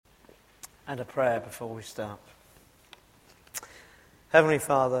And a prayer before we start. Heavenly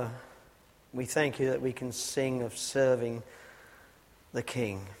Father, we thank you that we can sing of serving the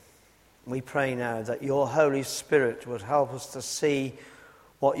King. We pray now that your Holy Spirit would help us to see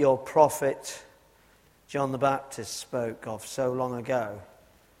what your prophet John the Baptist spoke of so long ago.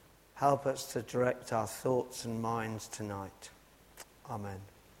 Help us to direct our thoughts and minds tonight. Amen.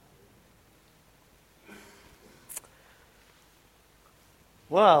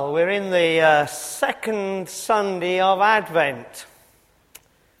 Well, we're in the second Sunday of Advent,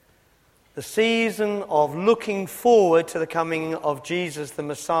 the season of looking forward to the coming of Jesus the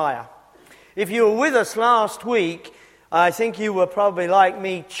Messiah. If you were with us last week, I think you were probably like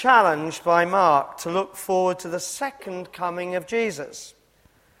me challenged by Mark to look forward to the second coming of Jesus.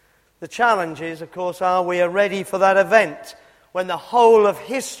 The challenge is, of course, are we ready for that event when the whole of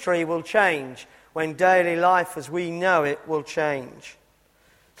history will change, when daily life as we know it will change.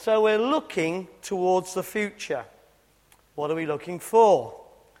 So we're looking towards the future. What are we looking for?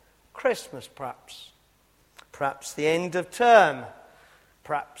 Christmas, perhaps. Perhaps the end of term.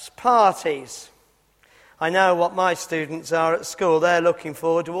 Perhaps parties. I know what my students are at school. They're looking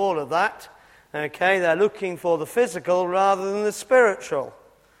forward to all of that. Okay, they're looking for the physical rather than the spiritual.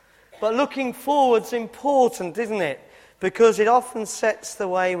 But looking forward's important, isn't it? Because it often sets the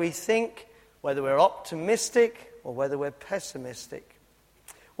way we think, whether we're optimistic or whether we're pessimistic.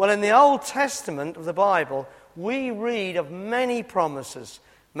 Well, in the Old Testament of the Bible, we read of many promises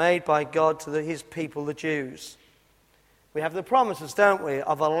made by God to his people, the Jews. We have the promises, don't we,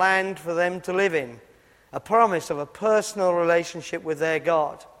 of a land for them to live in, a promise of a personal relationship with their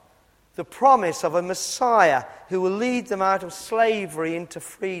God, the promise of a Messiah who will lead them out of slavery into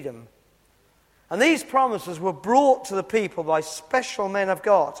freedom. And these promises were brought to the people by special men of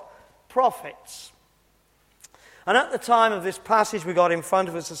God, prophets. And at the time of this passage we got in front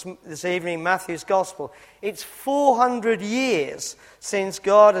of us this evening, Matthew's Gospel, it's 400 years since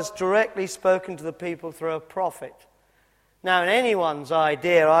God has directly spoken to the people through a prophet. Now, in anyone's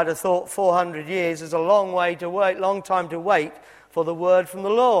idea, I'd have thought 400 years is a long time to wait for the word from the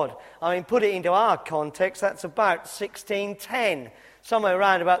Lord. I mean, put it into our context, that's about 1610, somewhere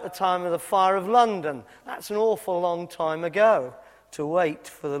around about the time of the Fire of London. That's an awful long time ago to wait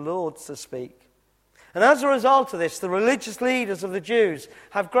for the Lord to speak. And as a result of this, the religious leaders of the Jews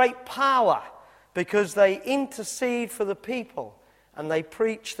have great power because they intercede for the people and they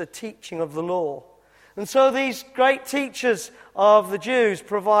preach the teaching of the law. And so these great teachers of the Jews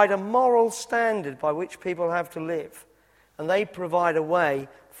provide a moral standard by which people have to live. And they provide a way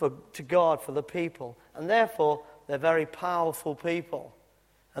to God for the people. And therefore, they're very powerful people.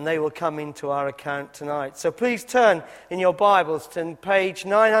 And they will come into our account tonight. So please turn in your Bibles to page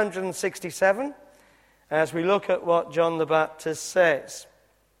 967. As we look at what John the Baptist says.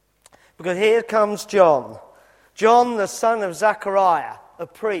 Because here comes John. John, the son of Zechariah, a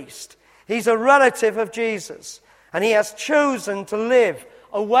priest. He's a relative of Jesus. And he has chosen to live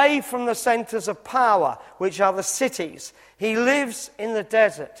away from the centers of power, which are the cities. He lives in the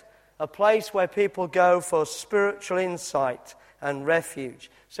desert, a place where people go for spiritual insight and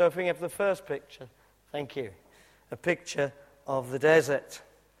refuge. So if we have the first picture, thank you. A picture of the desert.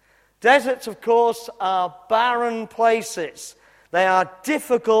 Deserts, of course, are barren places. They are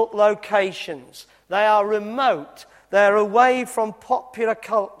difficult locations. They are remote. They're away from popular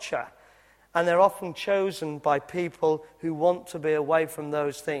culture. And they're often chosen by people who want to be away from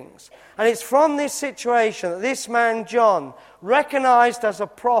those things. And it's from this situation that this man, John, recognized as a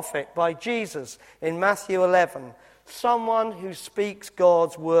prophet by Jesus in Matthew 11, someone who speaks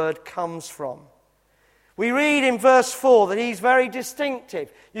God's word comes from. We read in verse 4 that he's very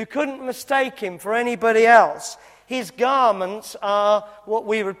distinctive. You couldn't mistake him for anybody else. His garments are what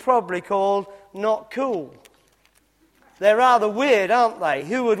we would probably call not cool. They're rather weird, aren't they?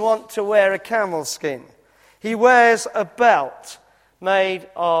 Who would want to wear a camel skin? He wears a belt made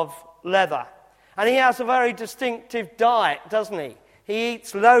of leather. And he has a very distinctive diet, doesn't he? He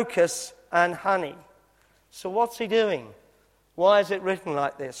eats locusts and honey. So what's he doing? Why is it written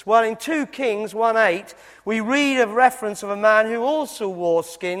like this? Well, in 2 Kings 1:8, we read a reference of a man who also wore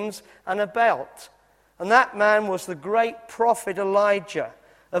skins and a belt. And that man was the great prophet Elijah,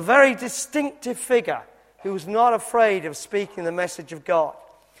 a very distinctive figure who was not afraid of speaking the message of God.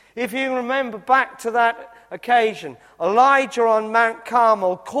 If you remember back to that occasion, Elijah on Mount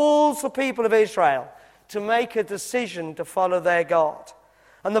Carmel calls the people of Israel to make a decision to follow their God.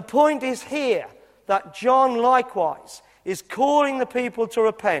 And the point is here that John likewise is calling the people to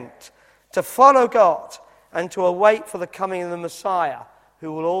repent, to follow God, and to await for the coming of the Messiah,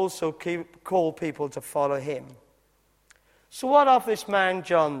 who will also call people to follow him. So what of this man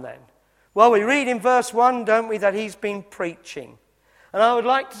John then? Well, we read in verse 1, don't we, that he's been preaching. And I would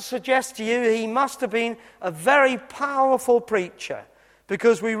like to suggest to you he must have been a very powerful preacher,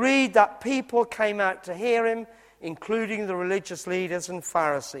 because we read that people came out to hear him, including the religious leaders and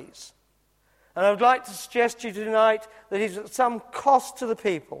Pharisees. And I would like to suggest to you tonight that he's at some cost to the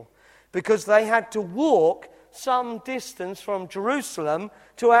people, because they had to walk some distance from Jerusalem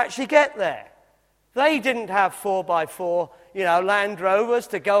to actually get there. They didn't have 4x4, Land Rovers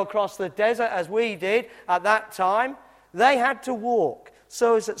to go across the desert as we did at that time. They had to walk,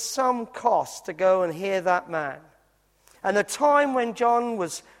 so it's at some cost to go and hear that man. And the time when John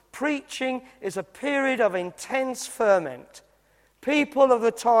was preaching is a period of intense ferment. People of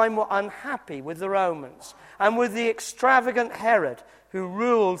the time were unhappy with the Romans and with the extravagant Herod who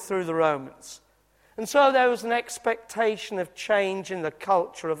ruled through the Romans. And so there was an expectation of change in the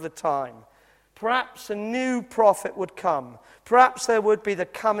culture of the time. Perhaps a new prophet would come. Perhaps there would be the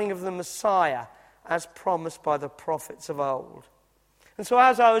coming of the Messiah as promised by the prophets of old. And so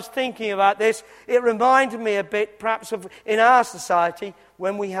as I was thinking about this, it reminded me a bit perhaps of in our society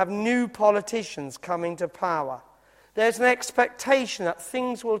when we have new politicians coming to power. There's an expectation that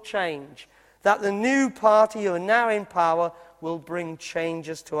things will change, that the new party who are now in power will bring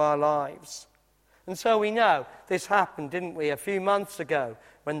changes to our lives. And so we know this happened, didn't we, a few months ago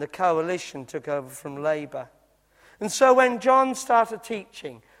when the coalition took over from Labour. And so when John started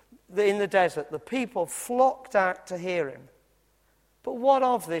teaching in the desert, the people flocked out to hear him. But what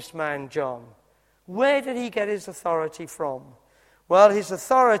of this man, John? Where did he get his authority from? Well, his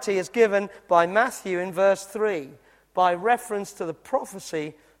authority is given by Matthew in verse 3, by reference to the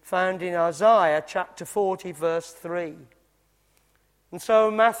prophecy found in Isaiah chapter 40, verse 3. And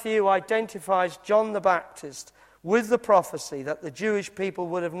so Matthew identifies John the Baptist with the prophecy that the Jewish people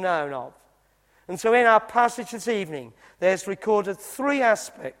would have known of. And so in our passage this evening, there's recorded three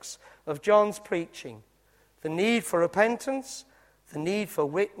aspects of John's preaching: the need for repentance, the need for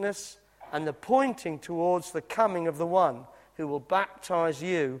witness, and the pointing towards the coming of the one who will baptize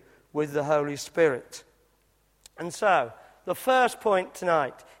you with the Holy Spirit. And so, the first point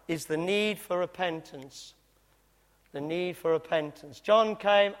tonight is the need for repentance. The need for repentance. John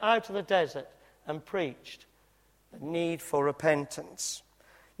came out of the desert and preached the need for repentance.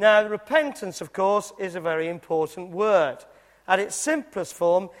 Now, repentance, of course, is a very important word. At its simplest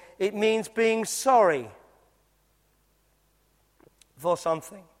form, it means being sorry for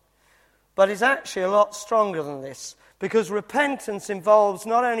something. But it's actually a lot stronger than this, because repentance involves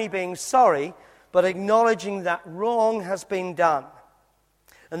not only being sorry, but acknowledging that wrong has been done,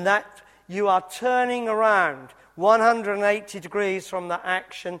 and that you are turning around 180 degrees from that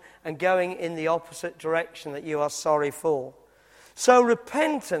action and going in the opposite direction that you are sorry for. So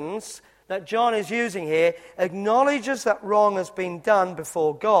repentance that John is using here acknowledges that wrong has been done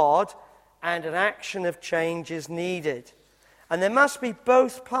before God and an action of change is needed. And there must be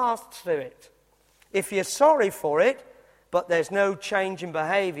both paths to it. If you're sorry for it, but there's no change in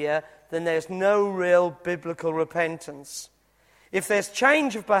behavior, then there's no real biblical repentance. If there's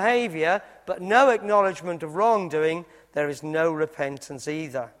change of behavior, but no acknowledgement of wrongdoing, there is no repentance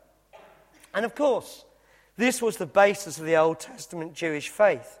either. And of course, this was the basis of the Old Testament Jewish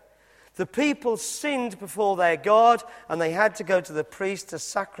faith. The people sinned before their God, and they had to go to the priest to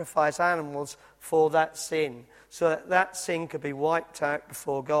sacrifice animals for that sin, so that that sin could be wiped out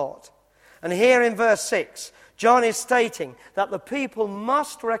before God. And here in verse 6, John is stating that the people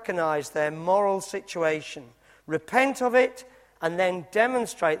must recognize their moral situation, repent of it, and then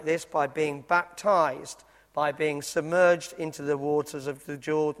demonstrate this by being baptized, by being submerged into the waters of the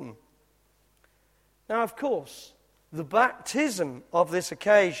Jordan. Now, of course, the baptism of this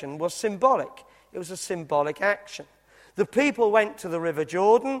occasion was symbolic. It was a symbolic action. The people went to the River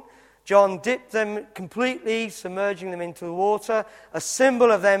Jordan. John dipped them completely, submerging them into the water, a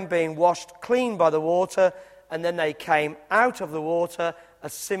symbol of them being washed clean by the water, and then they came out of the water, a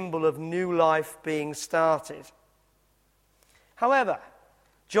symbol of new life being started. However,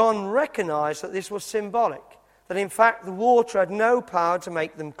 John recognized that this was symbolic, that in fact the water had no power to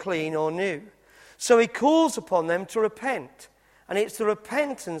make them clean or new. So he calls upon them to repent, and it's the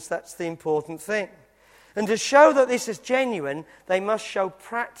repentance that's the important thing. And to show that this is genuine, they must show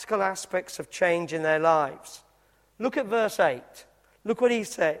practical aspects of change in their lives. Look at verse 8. Look what he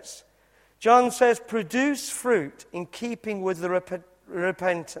says. John says, produce fruit in keeping with the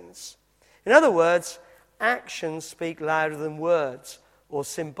repentance. In other words, actions speak louder than words, or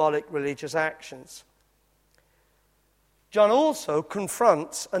symbolic religious actions. John also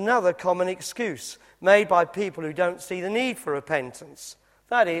confronts another common excuse made by people who don't see the need for repentance.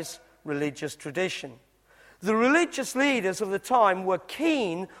 That is, religious tradition. The religious leaders of the time were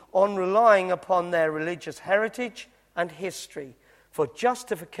keen on relying upon their religious heritage and history for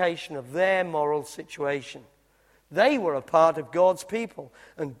justification of their moral situation. They were a part of God's people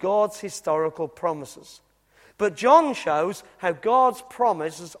and God's historical promises. But John shows how God's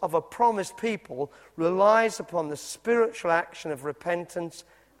promises of a promised people relies upon the spiritual action of repentance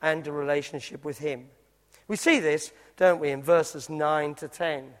and a relationship with him. We see this, don't we, in verses 9 to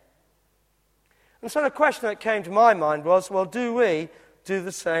 10. And so the question that came to my mind was, well, do we do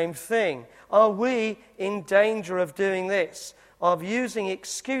the same thing? Are we in danger of doing this, of using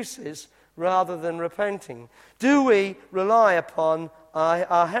excuses rather than repenting? Do we rely upon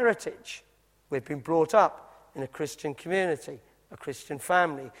our heritage? We've been brought up in a Christian community, a Christian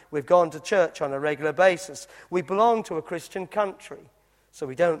family. We've gone to church on a regular basis. We belong to a Christian country, so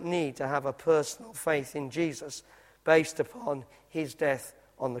we don't need to have a personal faith in Jesus based upon his death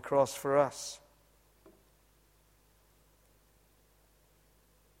on the cross for us.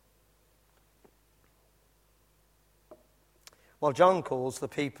 Well, John calls the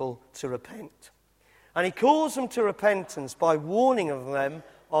people to repent. And he calls them to repentance by warning of them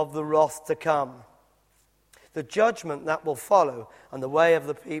of the wrath to come, the judgment that will follow, and the way of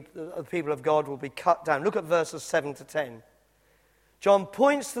the people of God will be cut down. Look at verses 7 to 10. John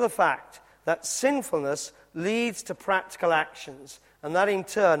points to the fact that sinfulness leads to practical actions, and that in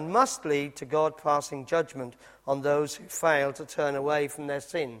turn must lead to God passing judgment on those who fail to turn away from their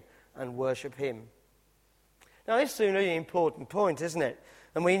sin and worship him. Now, this is a really important point, isn't it?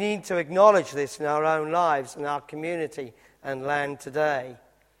 And we need to acknowledge this in our own lives, in our community and land today.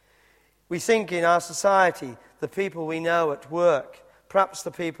 We think in our society, the people we know at work, perhaps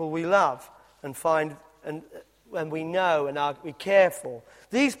the people we love and find and we know and we care for,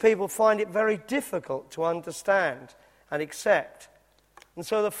 these people find it very difficult to understand and accept. And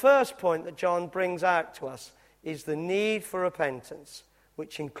so the first point that John brings out to us is the need for repentance,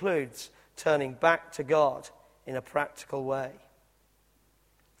 which includes turning back to God in a practical way.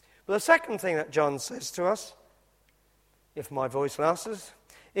 But the second thing that John says to us, if my voice lasts,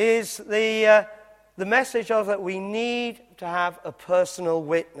 is the message of that we need to have a personal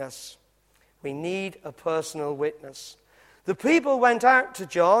witness. We need a personal witness. The people went out to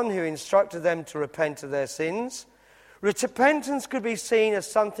John, who instructed them to repent of their sins. Repentance could be seen as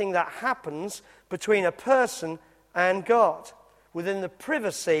something that happens between a person and God, within the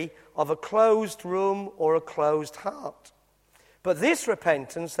privacy of a closed room or a closed heart. But this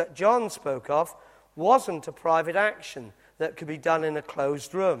repentance that John spoke of wasn't a private action that could be done in a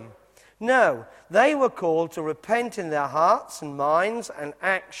closed room. No, they were called to repent in their hearts and minds and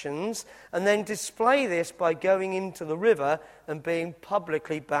actions, and then display this by going into the river and being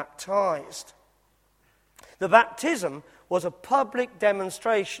publicly baptized. The baptism was a public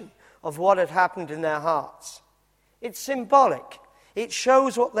demonstration of what had happened in their hearts. It's symbolic. It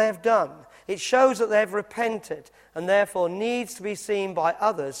shows what they've done. It shows that they've repented and therefore needs to be seen by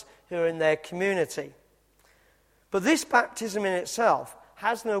others who are in their community. But this baptism in itself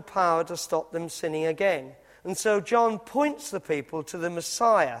has no power to stop them sinning again. And so John points the people to the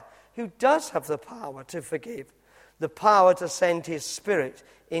Messiah, who does have the power to forgive, the power to send his Spirit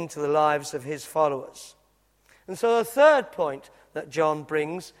into the lives of his followers. And so the third point that John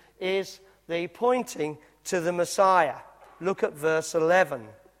brings is the pointing to the Messiah. Look at verse 11.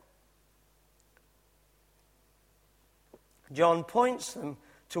 John points them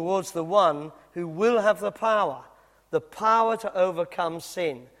towards the one who will have the power to overcome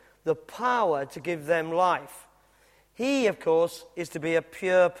sin, the power to give them life. He, of course, is to be a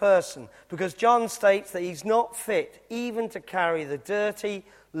pure person, because John states that he's not fit even to carry the dirty,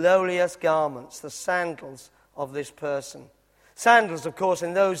 lowliest garments, the sandals of this person. Sandals, of course,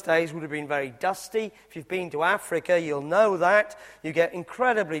 in those days would have been very dusty. If you've been to Africa, you'll know that. You get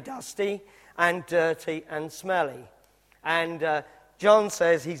incredibly dusty and dirty and smelly. And John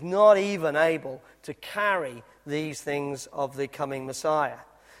says he's not even able to carry these things of the coming Messiah.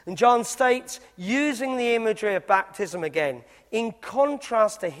 And John states, using the imagery of baptism again, in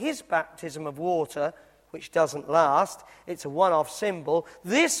contrast to his baptism of water, which doesn't last, it's a one-off symbol,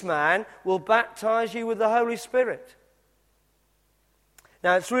 this man will baptize you with the Holy Spirit.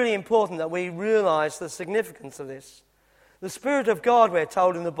 Now, it's really important that we realize the significance of this. The Spirit of God, we're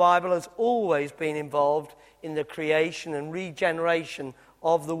told in the Bible, has always been involved in the creation and regeneration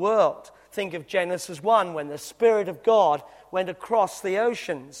of the world. Think of Genesis 1, when the Spirit of God went across the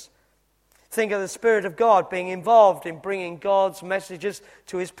oceans. Think of the Spirit of God being involved in bringing God's messages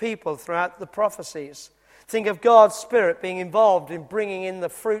to his people throughout the prophecies. Think of God's Spirit being involved in bringing in the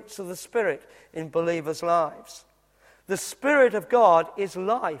fruits of the Spirit in believers' lives. The Spirit of God is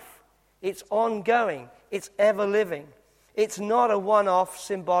life. It's ongoing. it's ever living. It's not a one-off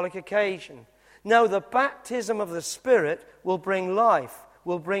symbolic occasion. No, the baptism of the Spirit will bring life,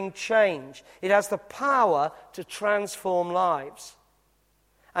 will bring change. It has the power to transform lives.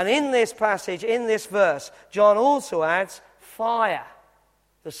 And in this passage, in this verse, John also adds fire.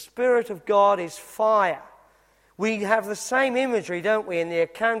 The Spirit of God is fire. We have the same imagery, don't we, in the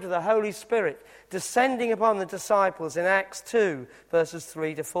account of the Holy Spirit descending upon the disciples in Acts 2, verses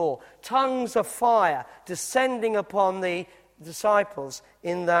 3 to 4. Tongues of fire descending upon the disciples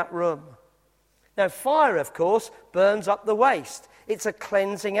in that room. Now, fire, of course, burns up the waste. It's a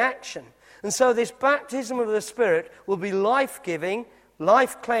cleansing action. And so this baptism of the Spirit will be life-giving,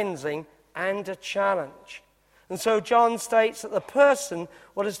 life-cleansing, and a challenge. And so John states that the person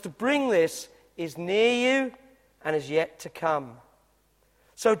what is to bring this is near you and is yet to come.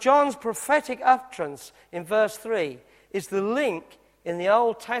 So John's prophetic utterance in verse 3 is the link in the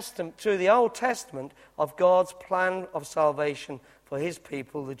Old Testament to the Old Testament of God's plan of salvation for his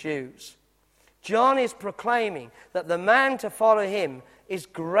people, the Jews. John is proclaiming that the man to follow him is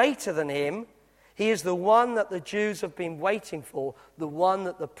greater than him. He is the one that the Jews have been waiting for, the one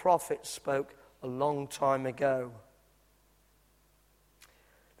that the prophets spoke a long time ago.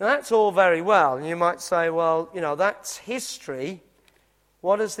 Now that's all very well, and you might say, well, that's history.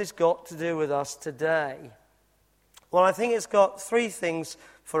 What has this got to do with us today? Well, I think it's got three things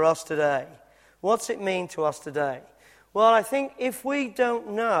for us today. What's it mean to us today? Well, I think if we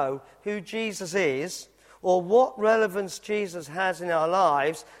don't know who Jesus is, or what relevance Jesus has in our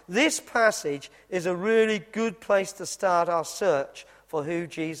lives, this passage is a really good place to start our search for who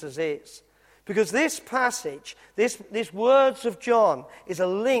Jesus is. Because this passage, this words of John, is a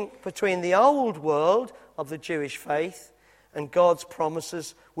link between the old world of the Jewish faith and God's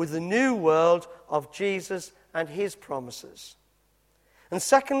promises with the new world of Jesus and his promises. And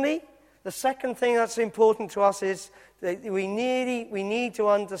secondly, the second thing that's important to us is that we need to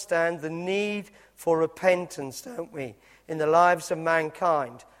understand the need for repentance, don't we, in the lives of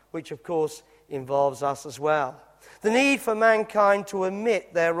mankind, which of course involves us as well. The need for mankind to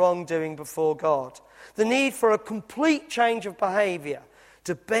admit their wrongdoing before God. The need for a complete change of behavior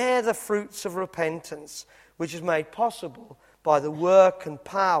to bear the fruits of repentance, which is made possible by the work and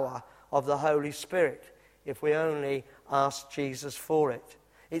power of the Holy Spirit, if we only ask Jesus for it.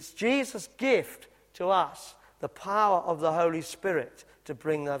 It's Jesus' gift to us, the power of the Holy Spirit, to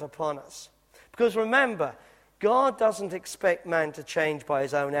bring that upon us. Because remember, God doesn't expect man to change by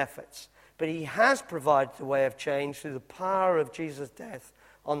his own efforts, but he has provided the way of change through the power of Jesus' death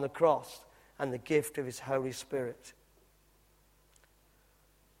on the cross and the gift of his Holy Spirit.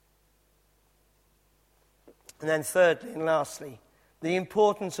 And then thirdly and lastly, the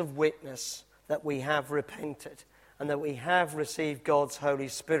importance of witness, that we have repented and that we have received God's Holy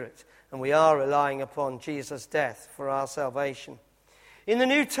Spirit and we are relying upon Jesus' death for our salvation. In the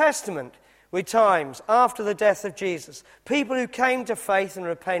New Testament, with times after the death of Jesus, people who came to faith and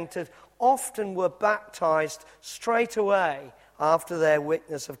repented often were baptized straight away after their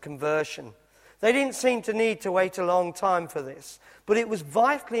witness of conversion. They didn't seem to need to wait a long time for this, but it was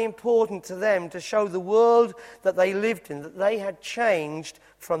vitally important to them to show the world that they lived in that they had changed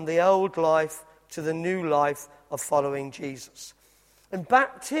from the old life to the new life of following Jesus. And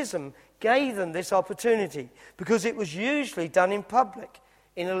baptism gave them this opportunity because it was usually done in public,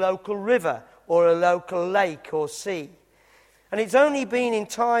 in a local river or a local lake or sea. And it's only been in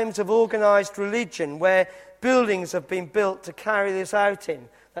times of organized religion where buildings have been built to carry this out in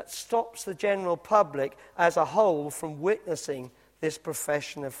that stops the general public as a whole from witnessing this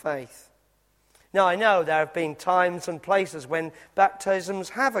profession of faith. Now, I know there have been times and places when baptisms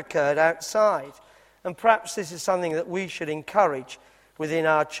have occurred outside, and perhaps this is something that we should encourage within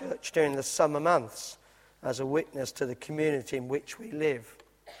our church during the summer months as a witness to the community in which we live.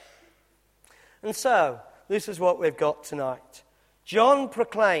 And so, this is what we've got tonight. John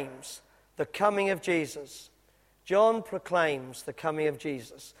proclaims the coming of Jesus. John proclaims the coming of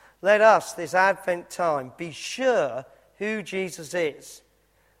Jesus. Let us, this Advent time, be sure who Jesus is.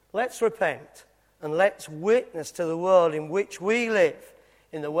 Let's repent and let's witness to the world in which we live,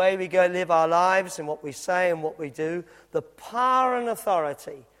 in the way we go live our lives, in what we say and what we do, the power and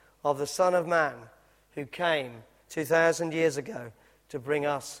authority of the Son of Man who came 2,000 years ago to bring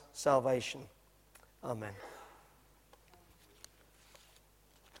us salvation. Amen.